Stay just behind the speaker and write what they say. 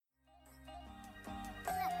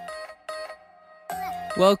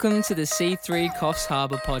Welcome to the C3 Coffs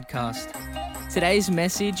Harbour podcast. Today's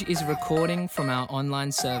message is a recording from our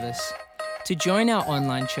online service. To join our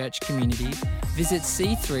online church community, visit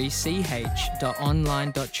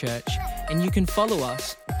c3ch.online.church and you can follow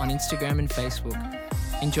us on Instagram and Facebook.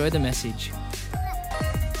 Enjoy the message.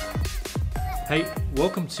 Hey,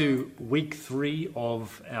 welcome to week 3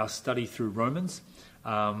 of our study through Romans.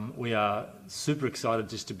 We are super excited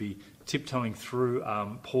just to be tiptoeing through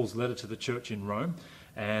Paul's letter to the church in Rome.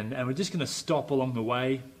 And we're just going to stop along the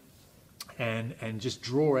way and just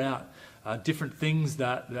draw out different things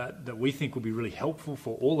that we think will be really helpful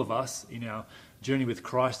for all of us in our journey with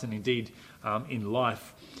Christ and indeed in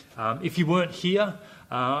life. If you weren't here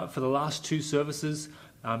for the last 2 services,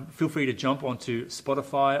 feel free to jump onto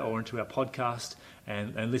Spotify or into our podcast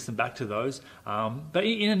and listen back to those. But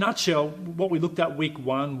in a nutshell, what we looked at week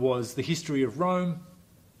 1 was the history of Rome,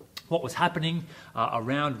 what was happening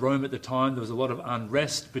around Rome at the time. There was a lot of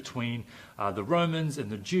unrest between the Romans and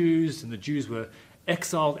the Jews were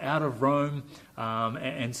exiled out of Rome.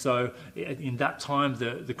 And so in that time,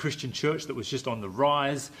 the Christian church that was just on the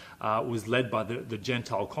rise was led by the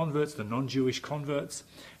Gentile converts, the non-Jewish converts.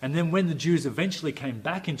 And then when the Jews eventually came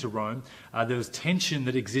back into Rome, there was tension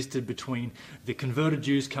that existed between the converted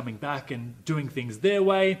Jews coming back and doing things their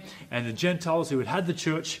way, and the Gentiles who had had the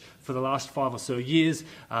church for the last 5 or so years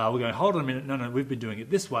were going, hold on a minute, no, we've been doing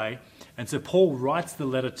it this way. And so Paul writes the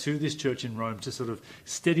letter to this church in Rome to sort of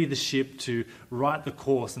steady the ship, to right the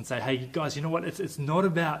course and say, hey, guys, you know what? It's not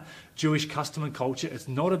about Jewish custom and culture. It's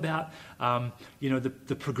not about,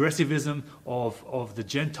 the progressivism of the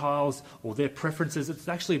Gentiles or their preferences. It's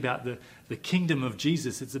actually about the kingdom of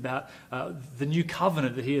Jesus. It's about the new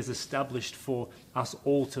covenant that he has established for us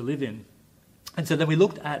all to live in. And so then we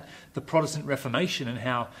looked at the Protestant Reformation and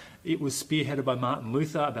how it was spearheaded by Martin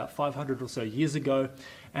Luther about 500 or so years ago.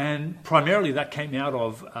 And primarily that came out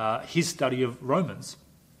of his study of Romans.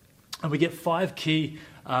 And we get 5 key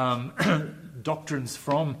doctrines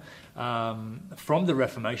from the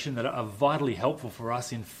Reformation that are vitally helpful for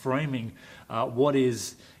us in framing what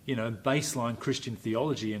is, baseline Christian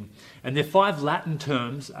theology. And they're 5 Latin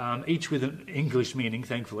terms, each with an English meaning,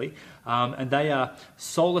 thankfully. And they are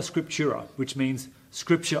sola scriptura, which means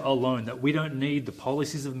Scripture alone, that we don't need the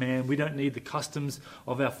policies of man, we don't need the customs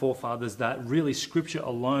of our forefathers, that really Scripture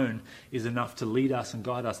alone is enough to lead us and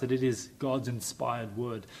guide us, that it is God's inspired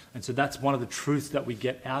word. And so that's one of the truths that we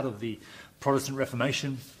get out of the Protestant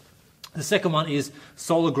Reformation. The second one is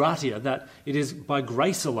sola gratia, that it is by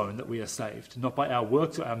grace alone that we are saved, not by our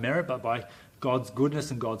works or our merit, but by God's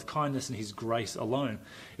goodness and God's kindness and his grace alone.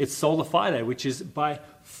 It's sola fide, which is by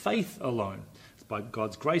faith alone. It's by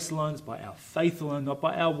God's grace alone, it's by our faith alone, not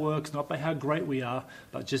by our works, not by how great we are,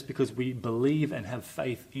 but just because we believe and have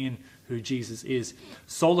faith in who Jesus is.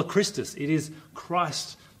 Sola Christus, it is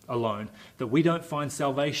Christ alone, that we don't find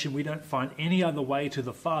salvation, we don't find any other way to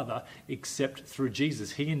the Father except through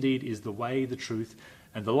Jesus. He indeed is the way, the truth,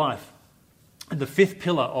 and the life. And the 5th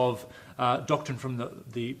pillar of doctrine from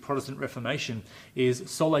the Protestant Reformation is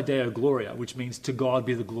Sola Deo Gloria, which means to God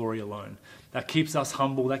be the glory alone. That keeps us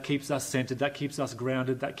humble, that keeps us centered, that keeps us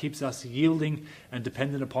grounded, that keeps us yielding and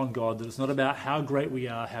dependent upon God. That it's not about how great we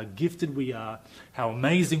are, how gifted we are, how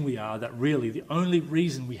amazing we are, that really the only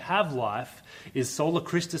reason we have life is sola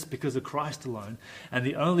Christus, because of Christ alone. And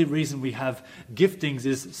the only reason we have giftings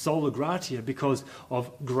is sola gratia, because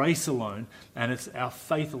of grace alone. And it's our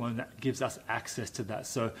faith alone that gives us access to that.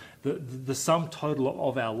 So the sum total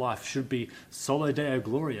of our life should be Sola Deo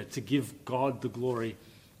Gloria, to give God the glory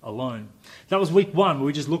alone. That was week 1, where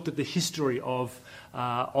we just looked at the history of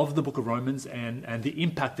the book of Romans and the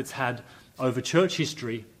impact it's had over church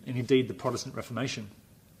history and indeed the Protestant Reformation.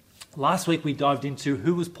 Last week we dived into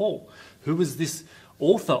who was Paul, who was this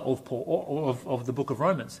author of Paul of the book of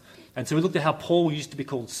Romans. And so we looked at how Paul used to be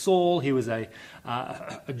called Saul. He was a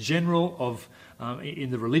general in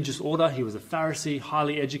the religious order. He was a Pharisee,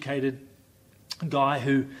 highly educated guy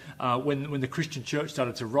who, when the Christian church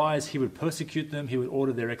started to rise, he would persecute them, he would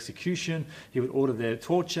order their execution, he would order their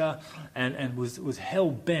torture, and was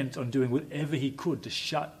hell-bent on doing whatever he could to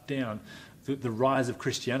shut down the rise of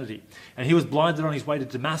Christianity. And he was blinded on his way to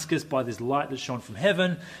Damascus by this light that shone from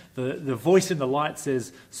heaven. The voice in the light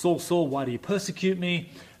says, Saul, Saul, why do you persecute me?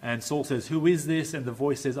 And Saul says, who is this? And the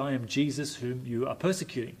voice says, I am Jesus whom you are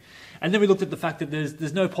persecuting. And then we looked at the fact that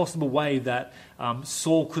there's no possible way that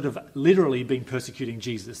Saul could have literally been persecuting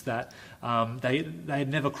Jesus, that they had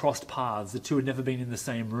never crossed paths, the two had never been in the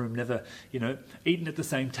same room, never eaten at the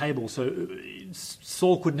same table. So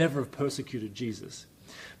Saul could never have persecuted Jesus.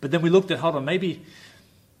 But then we looked at, hold on, maybe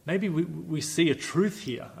maybe we see a truth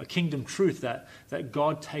here, a kingdom truth, that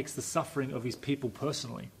God takes the suffering of his people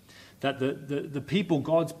personally. That the people,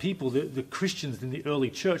 God's people, the Christians in the early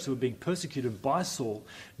church that were being persecuted by Saul,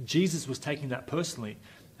 Jesus was taking that personally.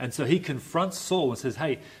 And so he confronts Saul and says,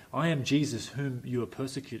 hey, I am Jesus whom you are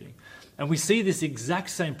persecuting. And we see this exact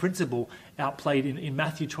same principle outplayed in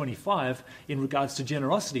Matthew 25 in regards to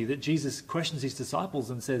generosity, that Jesus questions his disciples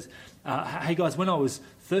and says, hey guys, when I was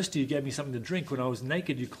thirsty, you gave me something to drink. When I was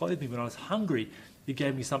naked, you clothed me. When I was hungry, you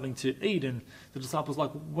gave me something to eat. And the disciples are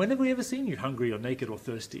like, when have we ever seen you hungry or naked or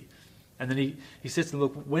thirsty? And then he says to them,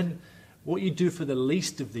 look, what you do for the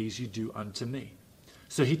least of these, you do unto me.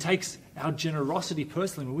 So he takes our generosity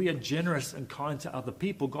personally. When we are generous and kind to other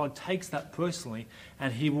people, God takes that personally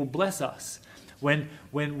and he will bless us. When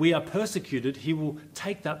we are persecuted, he will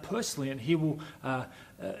take that personally and he will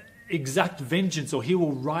exact vengeance, or he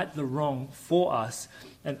will right the wrong for us.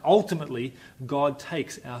 And ultimately, God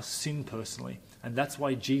takes our sin personally. And that's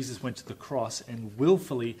why Jesus went to the cross and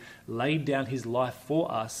willfully laid down his life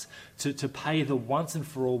for us to pay the once and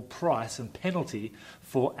for all price and penalty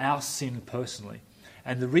for our sin personally.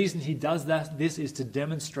 And the reason he does this is to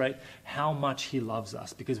demonstrate how much he loves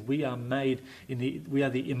us, because we are made we are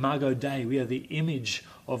the imago Dei, we are the image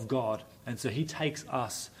of God. And so he takes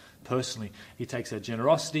us personally. He takes our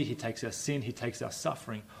generosity, he takes our sin, he takes our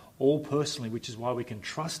suffering, all personally, which is why we can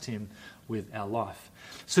trust him with our life.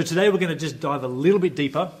 So today we're going to just dive a little bit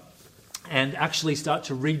deeper and actually start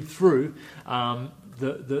to read through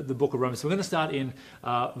the book of Romans. So we're going to start in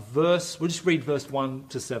we'll just read verse 1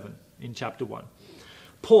 to 7 in chapter 1.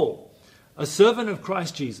 Paul, a servant of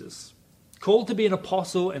Christ Jesus, called to be an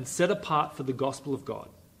apostle and set apart for the gospel of God.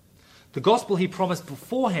 The gospel he promised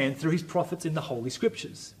beforehand through his prophets in the Holy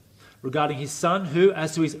Scriptures, regarding his son, who,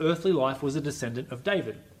 as to his earthly life, was a descendant of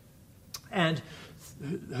David, and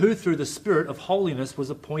who through the Spirit of holiness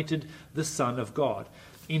was appointed the Son of God,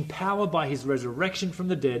 in power by his resurrection from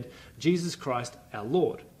the dead, Jesus Christ our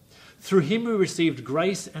Lord. Through him we received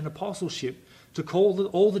grace and apostleship to call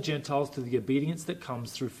all the Gentiles to the obedience that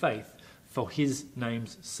comes through faith, for his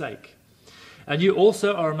name's sake. And you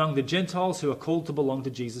also are among the Gentiles who are called to belong to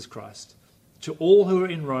Jesus Christ. To all who are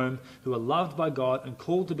in Rome, who are loved by God and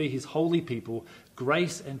called to be his holy people,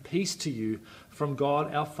 grace and peace to you from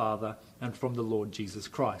God our Father and from the Lord Jesus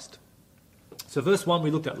Christ. So verse 1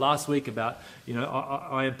 we looked at last week about,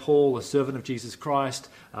 I am Paul, a servant of Jesus Christ,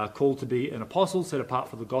 called to be an apostle, set apart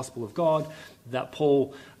for the gospel of God. That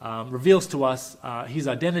Paul reveals to us his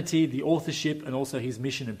identity, the authorship, and also his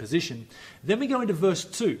mission and position. Then we go into verse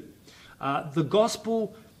 2. The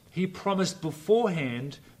gospel he promised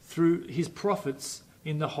beforehand through his prophets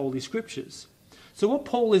in the Holy Scriptures. So what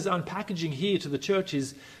Paul is unpackaging here to the church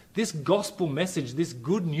is this gospel message, this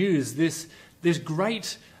good news, this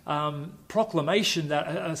great proclamation that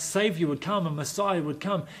a Savior would come, a Messiah would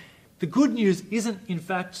come. The good news isn't, in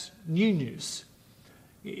fact, new news.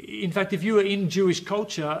 In fact, if you were in Jewish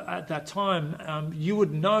culture at that time, you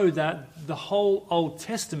would know that the whole Old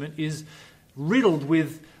Testament is riddled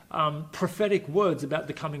with prophetic words about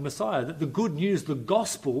the coming Messiah. That the good news, the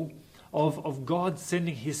gospel of God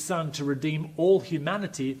sending his Son to redeem all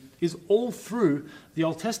humanity is all through the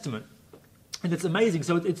Old Testament. And it's amazing.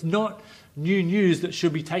 So it's not new news that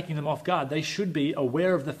should be taking them off guard. They should be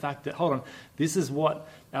aware of the fact that, hold on, this is what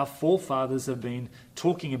our forefathers have been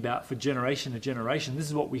talking about for generation to generation. This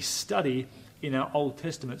is what we study in our Old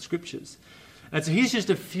Testament scriptures. And so here's just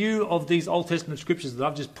a few of these Old Testament scriptures that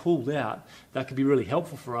I've just pulled out that could be really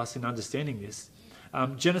helpful for us in understanding this.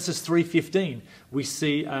 Genesis 3:15, we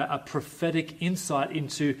see a prophetic insight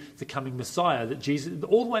into the coming Messiah. That Jesus,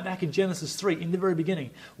 all the way back in Genesis 3, in the very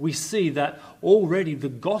beginning, we see that already the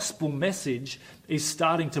gospel message is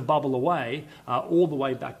starting to bubble away all the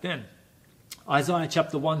way back then. Isaiah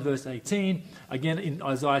chapter 1 verse 18, again in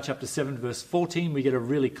Isaiah chapter 7 verse 14, we get a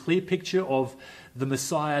really clear picture of the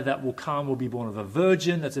Messiah that will come, will be born of a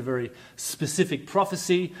virgin. That's a very specific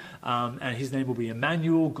prophecy, and his name will be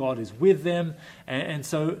Emmanuel, God is with them. And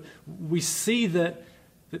so we see that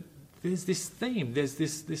there's this theme, there's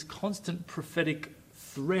this constant prophetic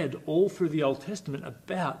thread all through the Old Testament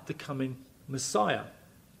about the coming Messiah.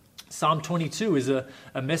 Psalm 22 is a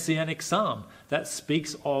messianic psalm that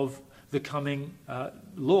speaks of the coming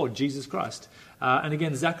Lord, Jesus Christ. And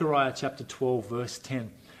again, Zechariah chapter 12, verse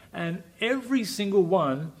 10. And every single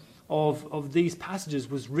one of these passages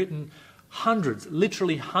was written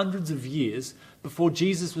literally hundreds of years before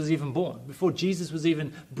Jesus was even born, before Jesus was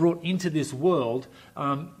even brought into this world.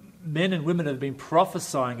 Men and women have been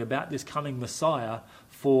prophesying about this coming Messiah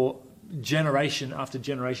for generation after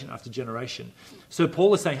generation after generation. So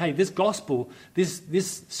Paul is saying, hey, this gospel,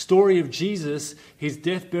 this story of Jesus, his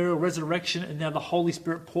death, burial, resurrection, and now the Holy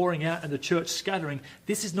Spirit pouring out and the church scattering,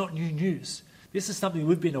 this is not new news. This is something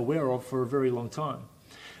we've been aware of for a very long time.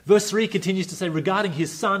 Verse 3 continues to say, regarding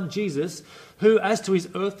his son, Jesus, who as to his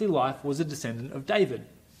earthly life was a descendant of David.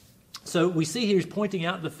 So we see here he's pointing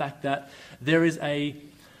out the fact that there is a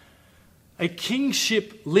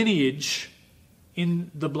kingship lineage in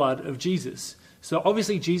the blood of Jesus. So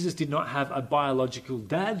obviously Jesus did not have a biological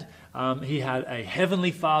dad. He had a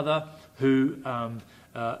heavenly father who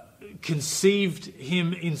conceived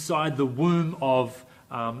him inside the womb of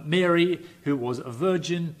Mary, who was a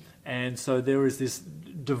virgin. And so there is this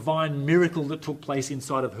divine miracle that took place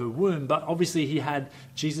inside of her womb. But obviously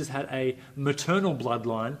Jesus had a maternal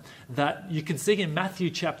bloodline that you can see in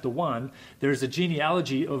Matthew chapter 1. There is a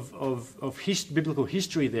genealogy of biblical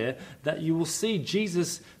history there that you will see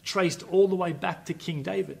Jesus traced all the way back to King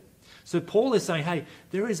David. So Paul is saying, hey,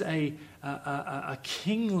 there is a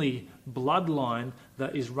kingly bloodline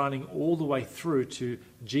that is running all the way through to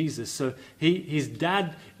Jesus. So his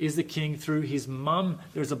dad is the king. Through his mum,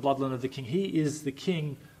 there's a bloodline of the king. He is the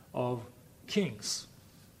King of Kings.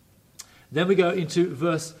 Then we go into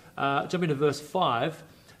jump into verse 5. It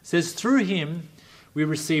says, through him we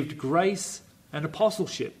received grace and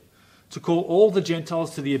apostleship to call all the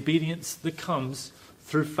Gentiles to the obedience that comes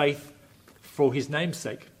through faith for his name's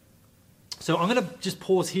sake. So I'm going to just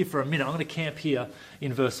pause here for a minute. I'm going to camp here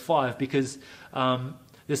in verse 5 because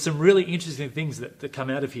there's some really interesting things that come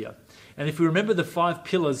out of here. And if we remember the 5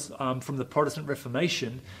 pillars from the Protestant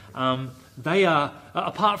Reformation, they are,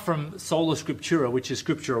 apart from sola scriptura, which is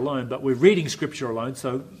scripture alone, but we're reading scripture alone,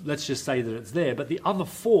 so let's just say that it's there. But the other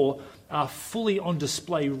 4 are fully on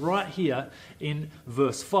display right here in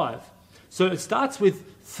verse 5. So it starts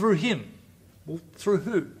with through him. Well, through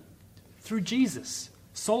who? Through Jesus.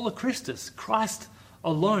 Sola Christus, Christ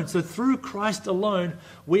alone. So through Christ alone,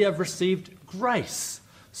 we have received grace.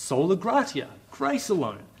 Sola gratia, grace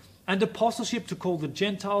alone. And apostleship to call the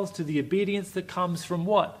Gentiles to the obedience that comes from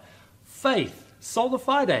what? Faith. Sola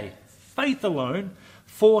fide, faith alone,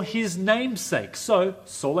 for his name's sake. So,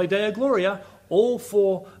 sole Deo Gloria, all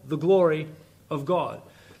for the glory of God.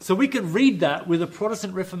 So we could read that with a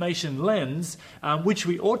Protestant Reformation lens, which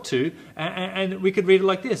we ought to, and we could read it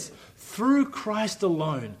like this. Through Christ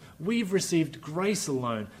alone, we've received grace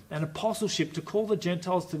alone and apostleship to call the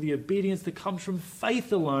Gentiles to the obedience that comes from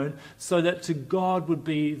faith alone, so that to God would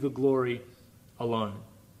be the glory alone.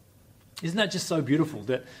 Isn't that just so beautiful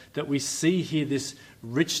that we see here this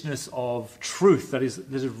richness of truth that is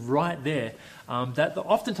right there, that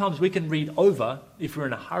oftentimes we can read over if we're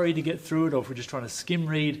in a hurry to get through it or if we're just trying to skim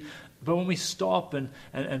read. But when we stop and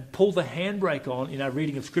pull the handbrake on in our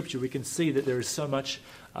reading of Scripture, we can see that there is so much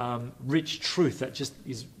rich truth that just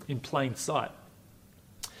is in plain sight.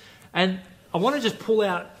 And I want to just pull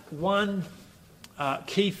out one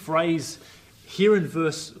key phrase here in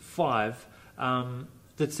verse 5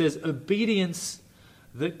 that says, obedience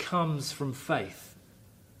that comes from faith.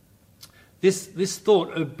 This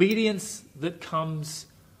thought, obedience that comes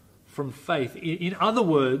from faith. In other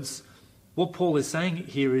words, what Paul is saying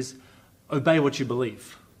here is, obey what you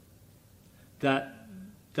believe. That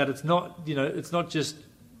it's not, it's not just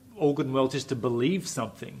all good and well just to believe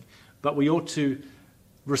something, but we ought to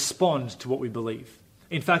respond to what we believe.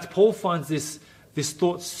 In fact, Paul finds this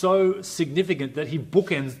thought so significant that he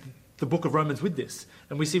bookends the book of Romans with this.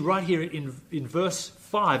 And we see right here in verse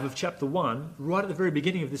 5 of chapter 1, right at the very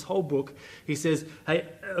beginning of this whole book, he says, hey,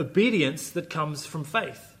 obedience that comes from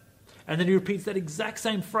faith. And then he repeats that exact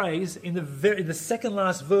same phrase in the second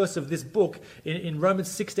last verse of this book in Romans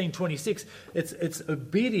 16:26. It's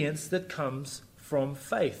obedience that comes from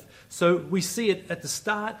faith. So we see it at the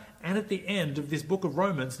start and at the end of this book of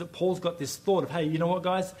Romans that Paul's got this thought of, hey, you know what,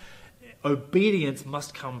 guys? Obedience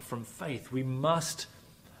must come from faith. We must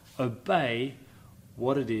obey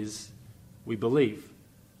what it is we believe.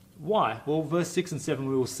 Why? Well, verse 6 and 7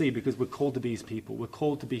 we will see, because we're called to be his people. We're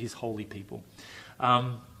called to be his holy people.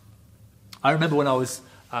 I remember when I was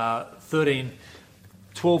 13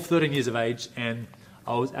 years of age, and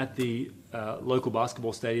I was at the local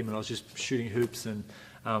basketball stadium, and I was just shooting hoops and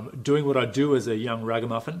doing what I do as a young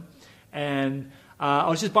ragamuffin. And I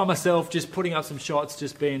was just by myself, just putting up some shots,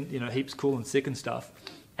 just being, heaps cool and sick and stuff.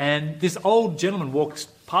 And this old gentleman walks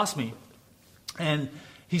past me, and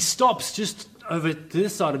he stops just over to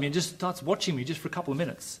this side of me and just starts watching me just for a couple of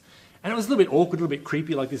minutes. And it was a little bit awkward, a little bit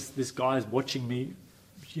creepy, like this guy is watching me,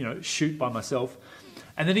 shoot by myself.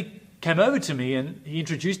 And then he came over to me and he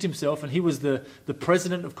introduced himself, and he was the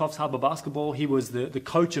president of Coffs Harbour Basketball. He was the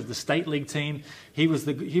coach of the state league team. He was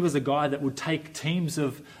the guy that would take teams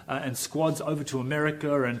of and squads over to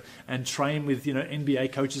America and train with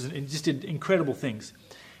NBA coaches and just did incredible things.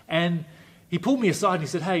 And he pulled me aside and he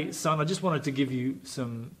said, "Hey, son, I just wanted to give you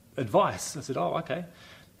some advice." I said, "Oh, okay."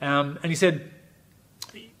 And he said,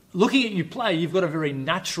 "Looking at you play, you've got a very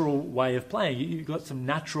natural way of playing. You've got some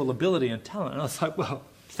natural ability and talent." And I was like, "Well,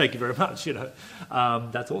 thank you very much.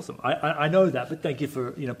 That's awesome. I know that, but thank you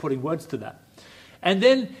for putting words to that." And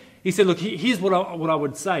then he said, "Look, here's what I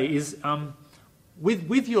would say is,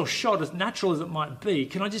 with your shot, as natural as it might be,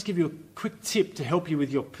 can I just give you a quick tip to help you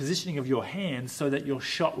with your positioning of your hands so that your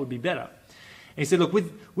shot would be better?" And he said, "Look,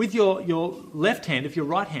 with your left hand, if you're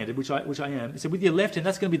right-handed, which I am," he said, "with your left hand,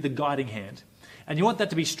 that's going to be the guiding hand. And you want that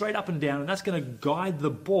to be straight up and down, and that's going to guide the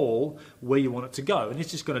ball where you want it to go. And it's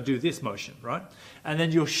just going to do this motion, right? And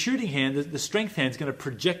then your shooting hand, the strength hand, is going to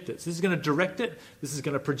project it. So this is going to direct it. This is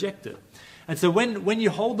going to project it. And so when you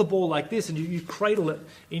hold the ball like this and you cradle it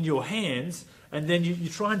in your hands, and then you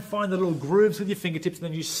try and find the little grooves with your fingertips, and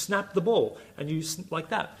then you snap the ball, and you like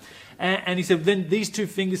that." And he said, then these two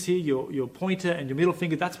fingers here, your pointer and your middle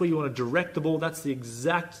finger, that's where you want to direct the ball. That's the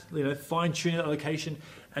exact, fine-tuning location,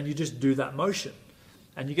 and you just do that motion.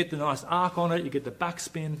 And you get the nice arc on it, you get the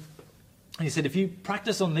backspin. And he said, if you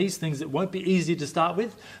practice on these things, it won't be easy to start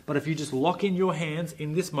with, but if you just lock in your hands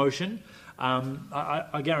in this motion,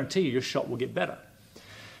 I guarantee you your shot will get better.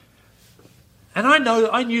 And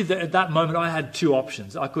I knew that at that moment I had two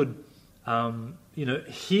options. I could,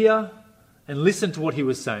 hear and listen to what he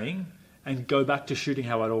was saying and go back to shooting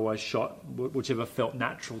how I'd always shot, whichever felt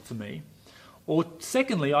natural to me. Or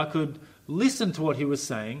secondly, I could listen to what he was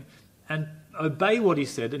saying and obey what he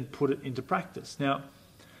said and put it into practice. Now,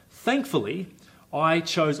 thankfully, I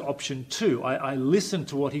chose option 2. I listened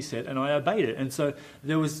to what he said and I obeyed it. And so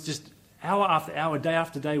there was just hour after hour, day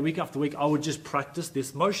after day, week after week, I would just practice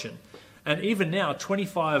this motion. And even now,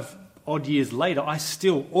 25 odd years later, I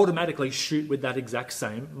still automatically shoot with that exact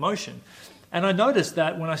same motion. And I noticed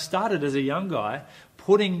that when I started as a young guy,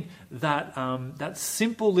 putting that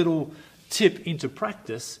simple little tip into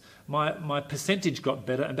practice, my percentage got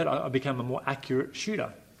better and better. I became a more accurate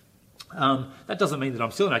shooter. That doesn't mean that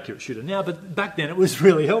I'm still an accurate shooter now, but back then it was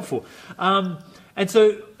really helpful. And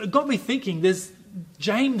so it got me thinking,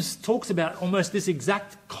 James talks about almost this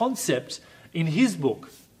exact concept in his book.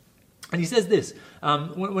 And he says this,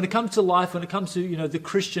 when it comes to life, when it comes to the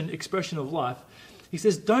Christian expression of life, he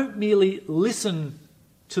says, don't merely listen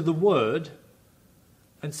to the word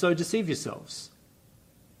and so deceive yourselves.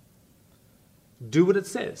 Do what it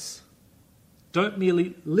says. Don't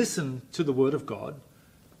merely listen to the word of God,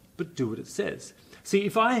 but do what it says. See,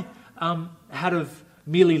 if I had have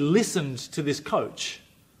merely listened to this coach,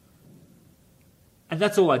 and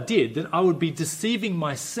that's all I did, then I would be deceiving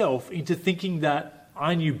myself into thinking that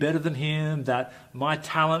I knew better than him, that my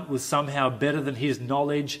talent was somehow better than his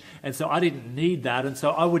knowledge, and so I didn't need that, and so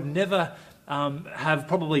I would never have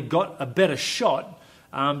probably got a better shot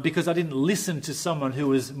because I didn't listen to someone who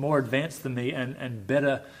was more advanced than me and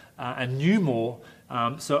better and knew more.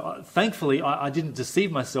 So thankfully, I didn't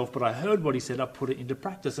deceive myself, but I heard what he said, I put it into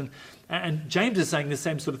practice. And James is saying the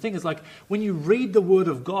same sort of thing. It's like when you read the Word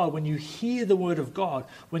of God, when you hear the Word of God,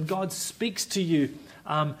 when God speaks to you,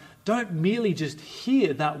 don't merely just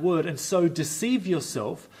hear that word and so deceive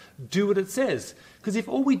yourself. Do what it says. Because if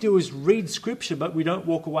all we do is read Scripture, but we don't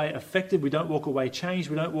walk away affected, we don't walk away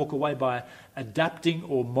changed, we don't walk away by adapting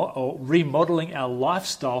or remodeling our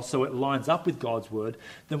lifestyle so it lines up with God's Word,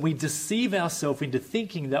 then we deceive ourselves into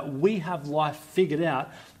thinking that we have life figured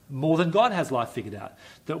out more than God has life figured out.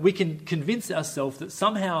 That we can convince ourselves that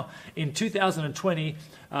somehow in 2020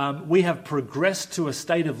 we have progressed to a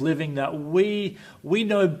state of living that we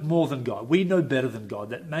know more than God. We know better than God.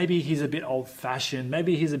 That maybe he's a bit old-fashioned.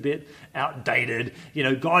 Maybe he's a bit outdated.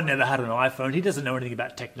 God never had an iPhone. He doesn't know anything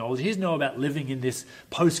about technology. He doesn't know about living in this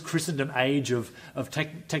post-Christendom age of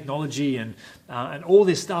technology and all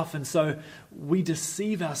this stuff. And so we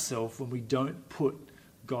deceive ourselves when we don't put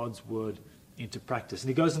God's word into practice. And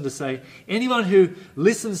he goes on to say, anyone who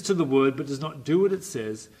listens to the word but does not do what it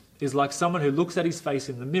says is like someone who looks at his face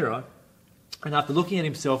in the mirror and after looking at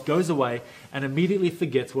himself goes away and immediately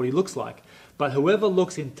forgets what he looks like. But whoever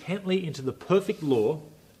looks intently into the perfect law,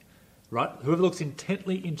 right? Whoever looks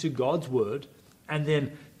intently into God's word and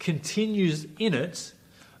then continues in it,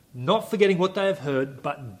 not forgetting what they have heard,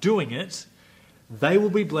 but doing it, they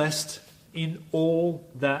will be blessed in all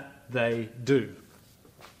that they do.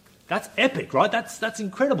 That's epic, right? That's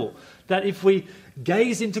incredible. That if we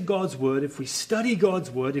gaze into God's word, if we study God's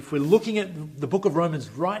word, if we're looking at the book of Romans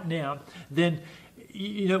right now, then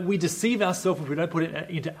we deceive ourselves if we don't put it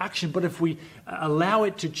into action. But if we allow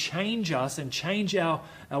it to change us and change our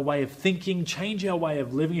way of thinking, change our way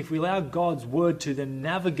of living, if we allow God's word to then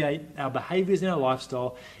navigate our behaviors and our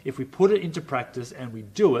lifestyle, if we put it into practice and we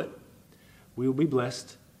do it, we will be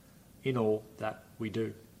blessed in all that we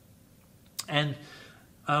do. And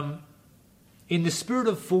in the spirit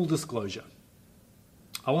of full disclosure,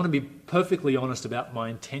 I want to be perfectly honest about my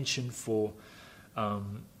intention for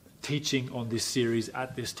teaching on this series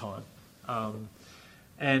at this time.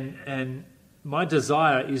 And my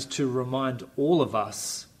desire is to remind all of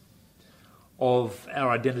us of our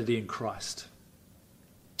identity in Christ.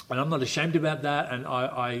 And I'm not ashamed about that, and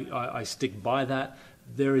I stick by that.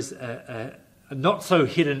 There is a not so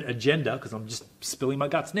hidden agenda, because I'm just spilling my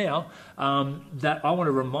guts now, that I want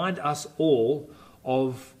to remind us all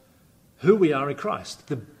of who we are in Christ,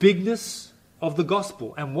 the bigness of the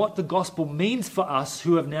gospel, and what the gospel means for us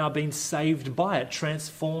who have now been saved by it,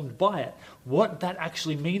 transformed by it, what that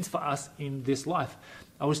actually means for us in this life.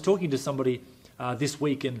 I was talking to somebody this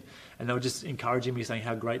week, and they were just encouraging me, saying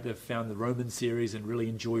how great they've found the Romans series and really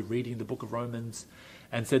enjoy reading the book of Romans,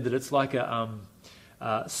 and said that it's like a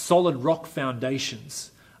solid rock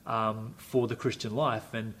foundations for the Christian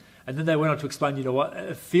life. And then they went on to explain,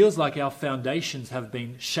 it feels like our foundations have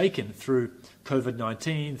been shaken through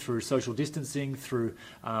COVID-19, through social distancing, through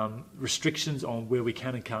restrictions on where we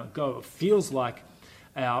can and can't go. It feels like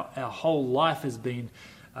our whole life has been,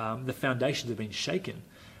 the foundations have been shaken.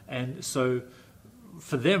 And so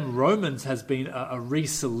for them, Romans has been a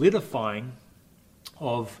re-solidifying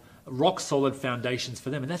of rock-solid foundations for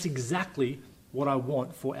them. And that's exactly what I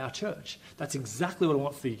want for our church. That's exactly what I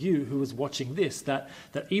want for you who is watching this, that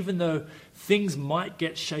even though things might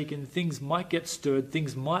get shaken, things might get stirred,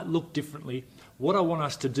 things might look differently, what I want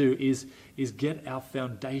us to do is get our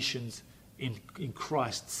foundations in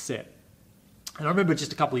Christ set. And I remember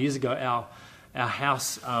just a couple of years ago, our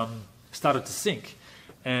house started to sink,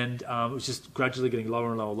 and it was just gradually getting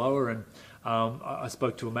lower and lower. And I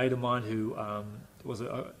spoke to a mate of mine who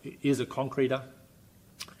is a concreter,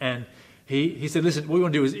 and he said, listen, what we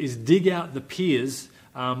want to do is dig out the piers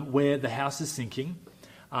where the house is sinking,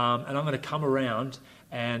 and I'm going to come around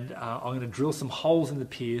and I'm going to drill some holes in the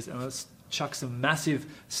piers, and I'm going to chuck some massive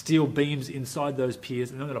steel beams inside those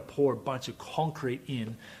piers, and I'm going to pour a bunch of concrete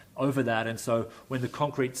in over that. And so when the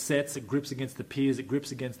concrete sets, it grips against the piers, it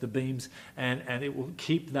grips against the beams, and it will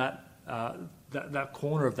keep that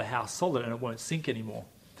corner of the house solid, and it won't sink anymore.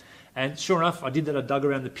 And sure enough, I did that. I dug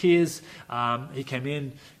around the piers. He came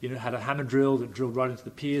in, had a hammer drill that drilled right into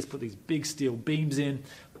the piers, put these big steel beams in,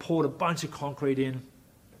 poured a bunch of concrete in,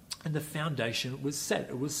 and the foundation was set.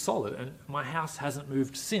 It was solid, and my house hasn't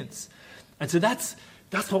moved since. And so that's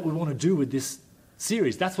what we want to do with this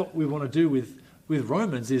series. That's what we want to do with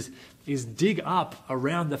Romans is dig up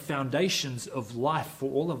around the foundations of life for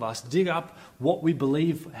all of us, dig up what we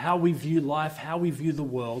believe, how we view life, how we view the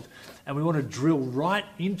world, and we want to drill right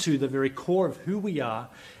into the very core of who we are,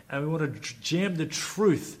 and we want to jam the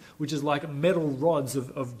truth, which is like metal rods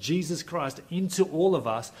of Jesus Christ, into all of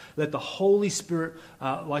us. Let the Holy Spirit,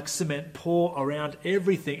 like cement, pour around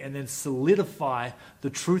everything and then solidify the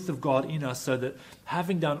truth of God in us, so that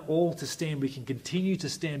having done all to stand, we can continue to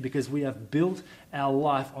stand, because we have built our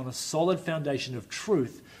life on a solid foundation of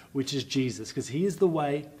truth, which is Jesus, because He is the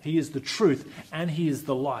way, He is the truth, and He is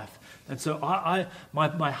the life. And so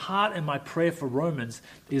my heart and my prayer for Romans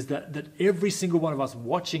is that every single one of us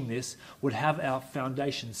watching this would have our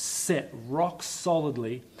foundation set rock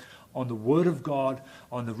solidly on the Word of God,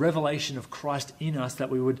 on the revelation of Christ in us, that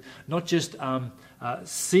we would not just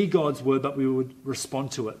see God's Word, but we would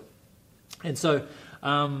respond to it. And so,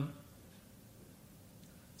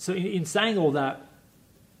 in saying all that,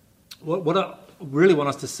 what I really want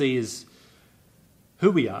us to see is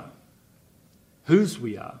who we are, whose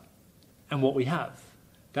we are, and what we have.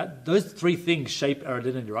 Those three things shape our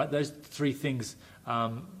identity, right? Those three things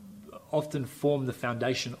often form the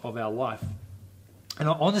foundation of our life. And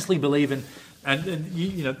I honestly believe and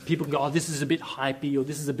people can go, oh, this is a bit hypey, or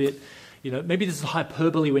this is a bit, maybe this is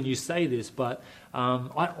hyperbole when you say this, but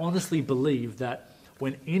I honestly believe that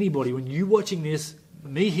when you watching this,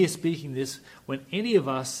 me here speaking this, when any of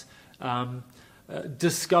us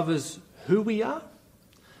discovers who we are,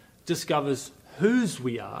 discovers whose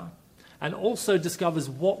we are, and also discovers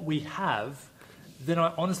what we have, then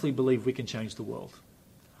I honestly believe we can change the world.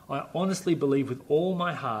 I honestly believe with all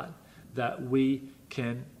my heart that we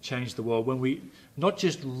can change the world when we not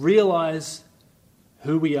just realize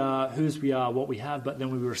who we are, whose we are, what we have, but then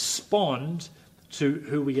we respond to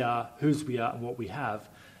who we are, whose we are, and what we have,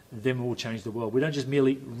 then we will change the world. We don't just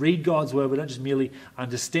merely read God's word, we don't just merely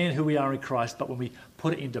understand who we are in Christ, but when we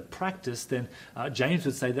put it into practice, then James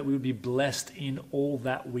would say that we would be blessed in all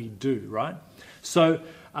that we do, right? So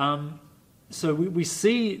we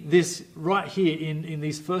see this right here in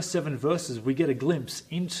these first 7 verses. We get a glimpse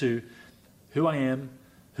into who I am,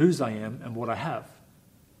 whose I am, and what I have.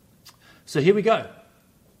 So here we go.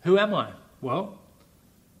 Who am I? Well,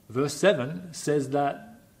 verse 7 says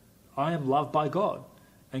that I am loved by God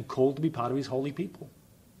and called to be part of his holy people.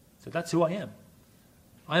 So that's who I am.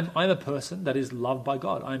 I'm a person that is loved by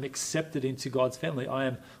God. I'm accepted into God's family. I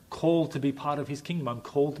am called to be part of his kingdom. I'm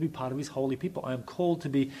called to be part of his holy people. I am called to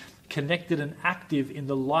be connected and active in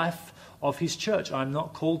the life of his church. I'm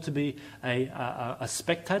not called to be a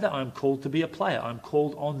spectator. I'm called to be a player. I'm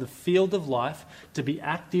called on the field of life to be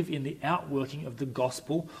active in the outworking of the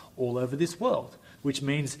gospel all over this world, which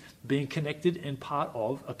means being connected and part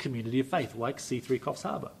of a community of faith like C3 Coffs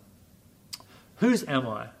Harbour. Whose am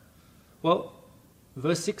I? Well,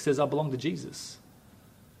 verse 6 says I belong to Jesus.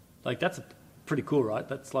 Like, that's pretty cool, right?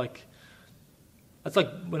 That's like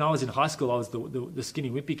when I was in high school, I was the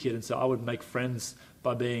skinny wimpy kid, and so I would make friends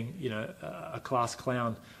by being, a class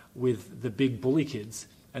clown with the big bully kids.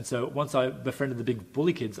 And so once I befriended the big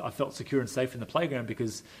bully kids, I felt secure and safe in the playground,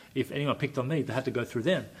 because if anyone picked on me, they had to go through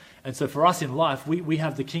them. And so for us in life, we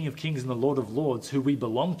have the King of Kings and the Lord of Lords who we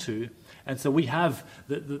belong to. And so we have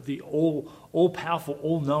the all-powerful,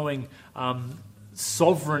 all-knowing,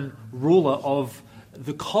 sovereign ruler of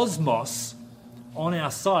the cosmos on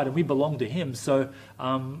our side, and we belong to him. So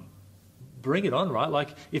bring it on, right? Like,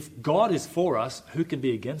 if God is for us, who can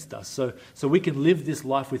be against us? So we can live this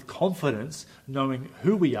life with confidence, knowing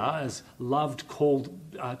who we are as loved, called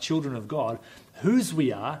children of God, whose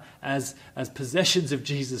we are as possessions of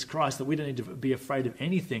Jesus Christ, that we don't need to be afraid of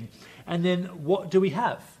anything. And then what do we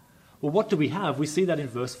have? Well, what do we have? We see that in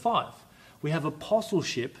verse 5. We have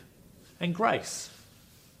apostleship and grace.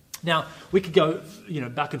 Now, we could go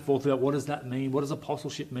back and forth about what does that mean? What does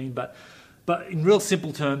apostleship mean? But in real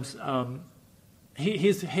simple terms,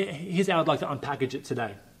 here's how I'd like to unpackage it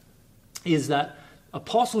today, is that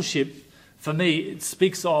apostleship, for me, it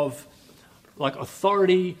speaks of like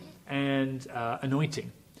authority and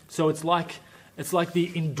anointing. So it's like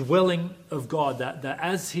the indwelling of God, that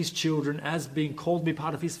as his children, as being called to be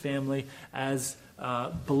part of his family, as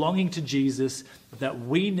belonging to Jesus, that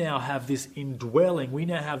we now have this indwelling, we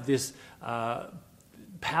now have this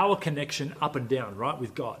power connection up and down, right,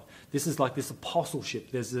 with God. This is like this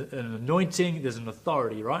apostleship. There's an anointing, there's an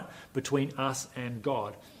authority, right, between us and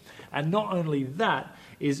God. And not only that,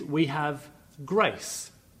 is we have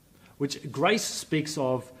grace, which grace speaks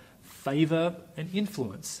of favor and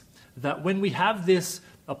influence. That when we have this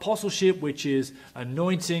apostleship, which is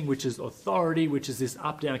anointing, which is authority, which is this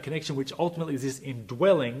up-down connection, which ultimately is this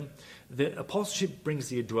indwelling, the apostleship brings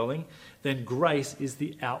the indwelling, then grace is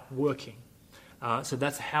the outworking. So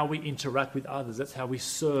that's how we interact with others. That's how we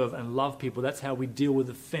serve and love people. That's how we deal with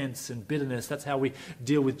offense and bitterness. That's how we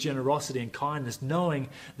deal with generosity and kindness, knowing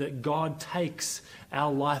that God takes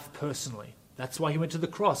our life personally. That's why he went to the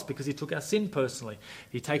cross, because he took our sin personally.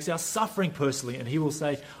 He takes our suffering personally, and he will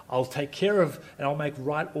say, I'll take care of and I'll make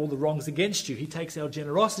right all the wrongs against you. He takes our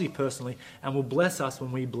generosity personally and will bless us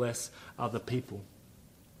when we bless other people.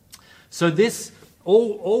 So this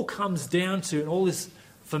all comes down to, and all this,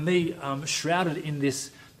 for me, shrouded in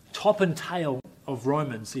this top and tail of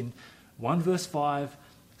Romans, in 1 verse 5,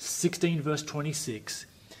 16 verse 26,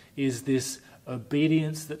 is this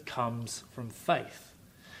obedience that comes from faith.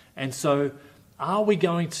 And so are we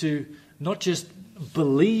going to not just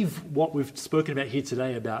believe what we've spoken about here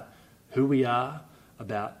today, about who we are,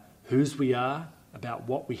 about whose we are, about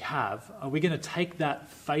what we have? Are we going to take that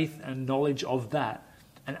faith and knowledge of that,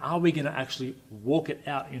 and are we going to actually walk it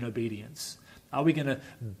out in obedience? Are we going to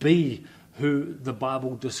be who the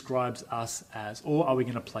Bible describes us as? Or are we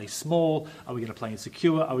going to play small? Are we going to play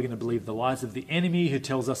insecure? Are we going to believe the lies of the enemy who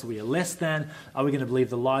tells us that we are less than? Are we going to believe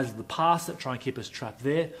the lies of the past that try and keep us trapped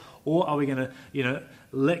there? Or are we going to,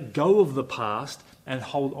 let go of the past and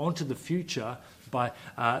hold on to the future by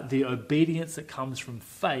the obedience that comes from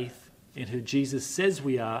faith in who Jesus says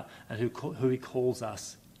we are and who he calls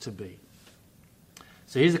us to be?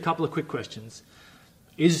 So here's a couple of quick questions.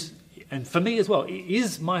 And for me as well,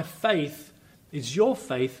 is your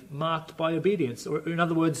faith marked by obedience? Or in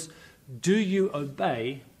other words, do you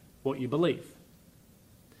obey what you believe?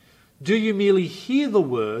 Do you merely hear the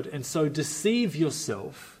word and so deceive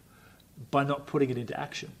yourself by not putting it into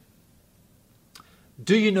action?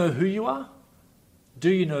 Do you know who you are? Do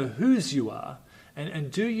you know whose you are?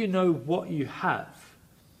 And do you know what you have?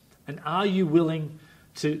 And are you willing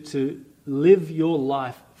to live your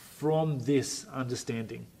life from this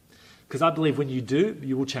understanding? Because I believe when you do,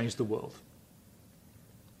 you will change the world.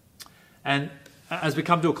 And as we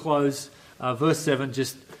come to a close, verse 7,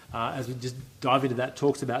 as we just dive into that,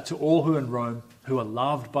 talks about to all who are in Rome, who are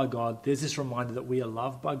loved by God. There's this reminder that we are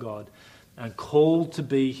loved by God and called to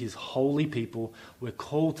be his holy people. We're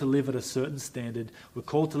called to live at a certain standard. We're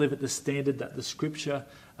called to live at the standard that the scripture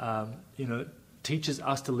teaches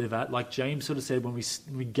us to live at. Like James sort of said, when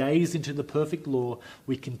we gaze into the perfect law,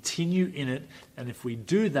 we continue in it. And if we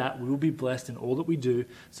do that, we will be blessed in all that we do.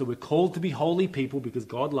 So we're called to be holy people because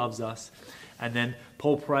God loves us. And then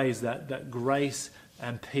Paul prays that grace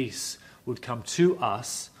and peace would come to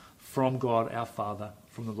us from God our Father,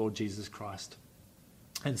 from the Lord Jesus Christ.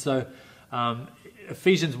 And so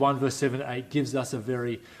Ephesians 1 verse 7-8 gives us a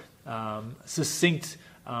very succinct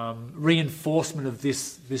reinforcement of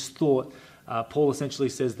this thought. Paul essentially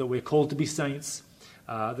says that we're called to be saints,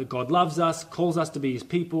 that God loves us, calls us to be his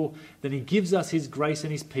people, then he gives us his grace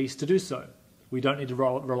and his peace to do so. We don't need to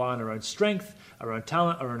rely on our own strength, our own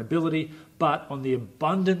talent, our own ability, but on the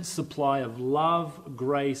abundant supply of love,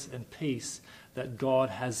 grace, and peace that God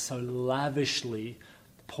has so lavishly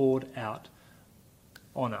poured out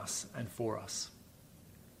on us and for us.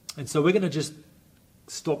 And so we're going to just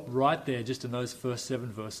stop right there, just in those first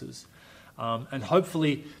 7 verses. And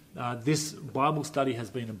hopefully this Bible study has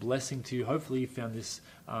been a blessing to you. Hopefully you found this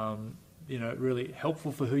really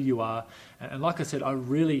helpful for who you are. And like I said, I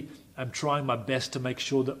really am trying my best to make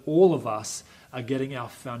sure that all of us are getting our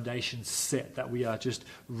foundation set, that we are just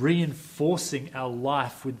reinforcing our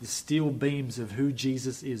life with the steel beams of who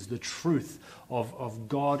Jesus is, the truth of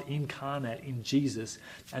God incarnate in Jesus.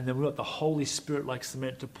 And then we've got the Holy Spirit like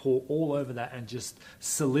cement to pour all over that and just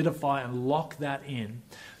solidify and lock that in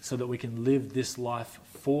so that we can live this life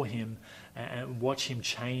for him and watch him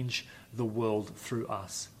change the world through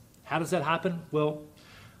us. How does that happen? Well,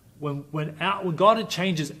 when God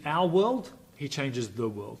changes our world, he changes the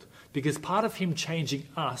world. Because part of him changing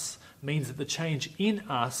us means that the change in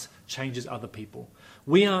us changes other people.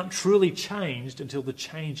 We aren't truly changed until the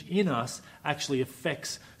change in us actually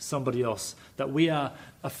affects somebody else. That we are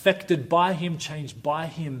affected by him, changed by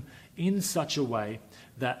him in such a way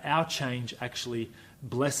that our change actually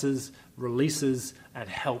blesses, releases, and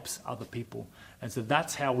helps other people. And so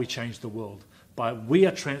that's how we change the world. We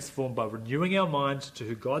are transformed by renewing our mind to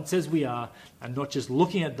who God says we are, and not just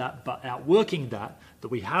looking at that, but outworking that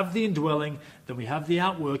we have the indwelling, then we have the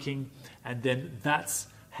outworking, and then that's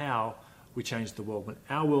how we change the world. When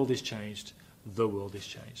our world is changed, the world is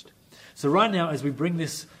changed. So right now, as we bring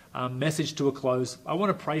this message to a close, I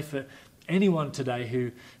want to pray for anyone today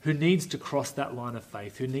who needs to cross that line of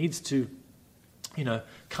faith, who needs to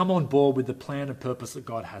come on board with the plan and purpose that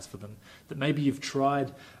God has for them. That maybe you've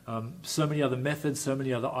tried so many other methods, so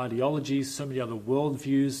many other ideologies, so many other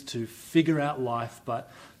worldviews to figure out life,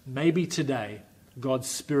 but maybe today God's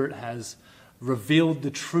Spirit has revealed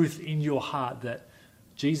the truth in your heart that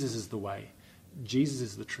Jesus is the way, Jesus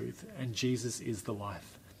is the truth, and Jesus is the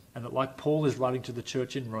life. And that, like Paul is writing to the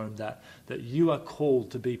church in Rome, that you are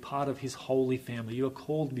called to be part of his holy family. You are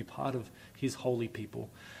called to be part of his holy people.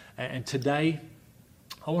 And today,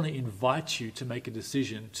 I want to invite you to make a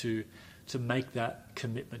decision to make that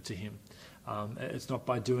commitment to him. It's not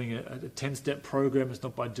by doing a 10-step program. It's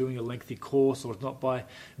not by doing a lengthy course, or it's not by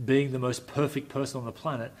being the most perfect person on the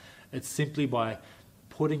planet. It's simply by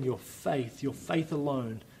putting your faith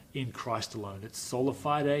alone in Christ alone. It's sola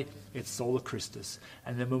fide, it's sola Christus.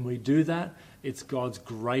 And then when we do that, it's God's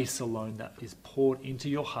grace alone that is poured into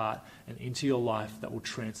your heart and into your life that will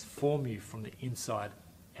transform you from the inside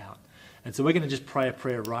out. And so we're going to just pray a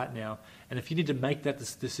prayer right now. And if you need to make that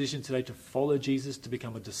decision today to follow Jesus, to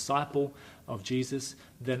become a disciple of Jesus,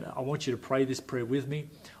 then I want you to pray this prayer with me.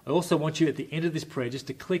 I also want you at the end of this prayer just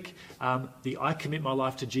to click the I Commit My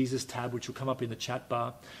Life to Jesus tab, which will come up in the chat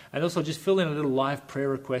bar. And also just fill in a little live prayer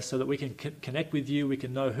request so that we can connect with you. We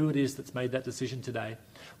can know who it is that's made that decision today.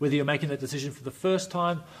 Whether you're making that decision for the first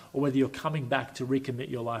time or whether you're coming back to recommit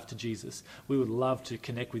your life to Jesus, we would love to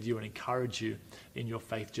connect with you and encourage you in your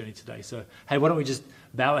faith journey today. So, hey, why don't we just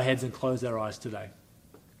bow our heads and close our eyes today.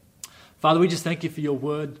 Father, we just thank you for your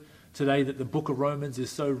word today, that the book of Romans is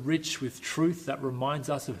so rich with truth that reminds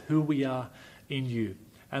us of who we are in you.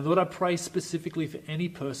 And Lord, I pray specifically for any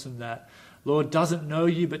person that, Lord, doesn't know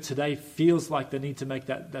you, but today feels like they need to make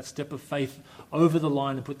that step of faith over the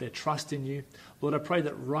line and put their trust in you. Lord, I pray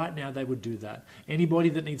that right now they would do that. Anybody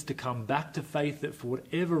that needs to come back to faith, that for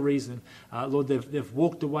whatever reason, Lord, they've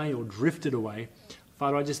walked away or drifted away,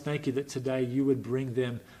 Father, I just thank you that today you would bring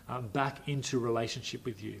them back into relationship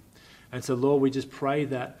with you. And so, Lord, we just pray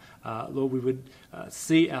that, Lord, we would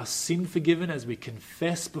see our sin forgiven as we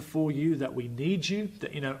confess before you that we need you,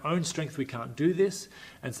 that in our own strength we can't do this.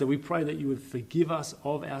 And so we pray that you would forgive us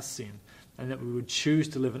of our sin and that we would choose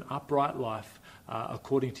to live an upright life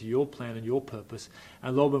according to your plan and your purpose.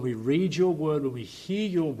 And Lord, when we read your word, when we hear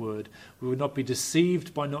your word, we would not be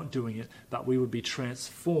deceived by not doing it, but we would be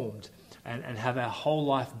transformed and have our whole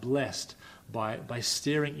life blessed by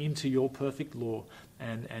staring into your perfect law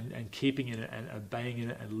and keeping in it and obeying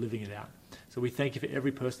in it and living it out. So we thank you for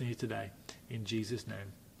every person here today. In Jesus'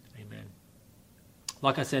 name, amen.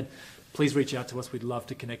 Like I said, please reach out to us. We'd love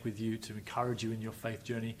to connect with you, to encourage you in your faith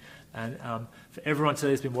journey. And for everyone today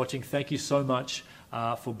that's been watching, thank you so much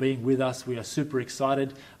for being with us. We are super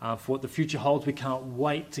excited for what the future holds. We can't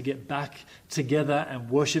wait to get back together and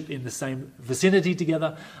worship in the same vicinity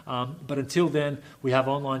together. But until then, we have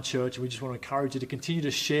online church. We just want to encourage you to continue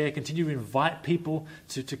to share, continue to invite people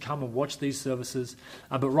to come and watch these services.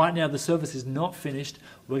 But right now, the service is not finished.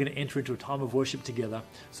 We're going to enter into a time of worship together.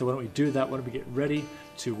 So why don't we do that? Why don't we get ready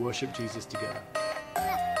to worship Jesus together?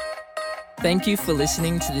 Thank you for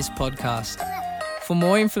listening to this podcast. For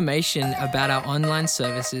more information about our online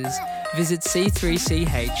services, visit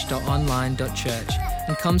c3ch.online.church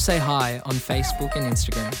and come say hi on Facebook and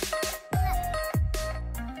Instagram.